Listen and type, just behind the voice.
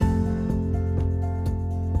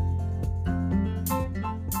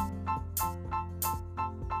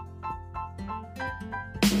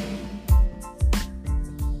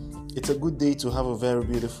It's a good day to have a very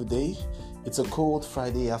beautiful day. It's a cold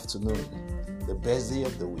Friday afternoon, the best day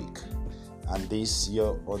of the week. And this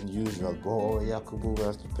your unusual boy, Yakubu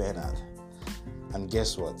Bernard. And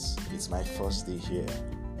guess what? It's my first day here.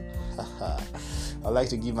 I'd like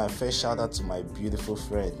to give my first shout out to my beautiful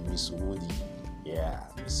friend, Miss Wodi. Yeah,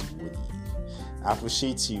 Miss Wodi. I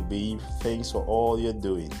appreciate you, babe. Thanks for all you're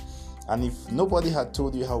doing. And if nobody had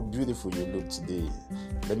told you how beautiful you look today,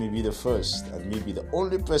 let me be the first and maybe the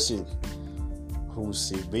only person who will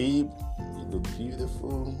say, babe, you look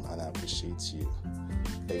beautiful and I appreciate you.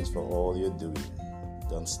 Thanks for all you're doing.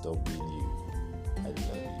 Don't stop being you. I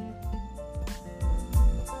love you.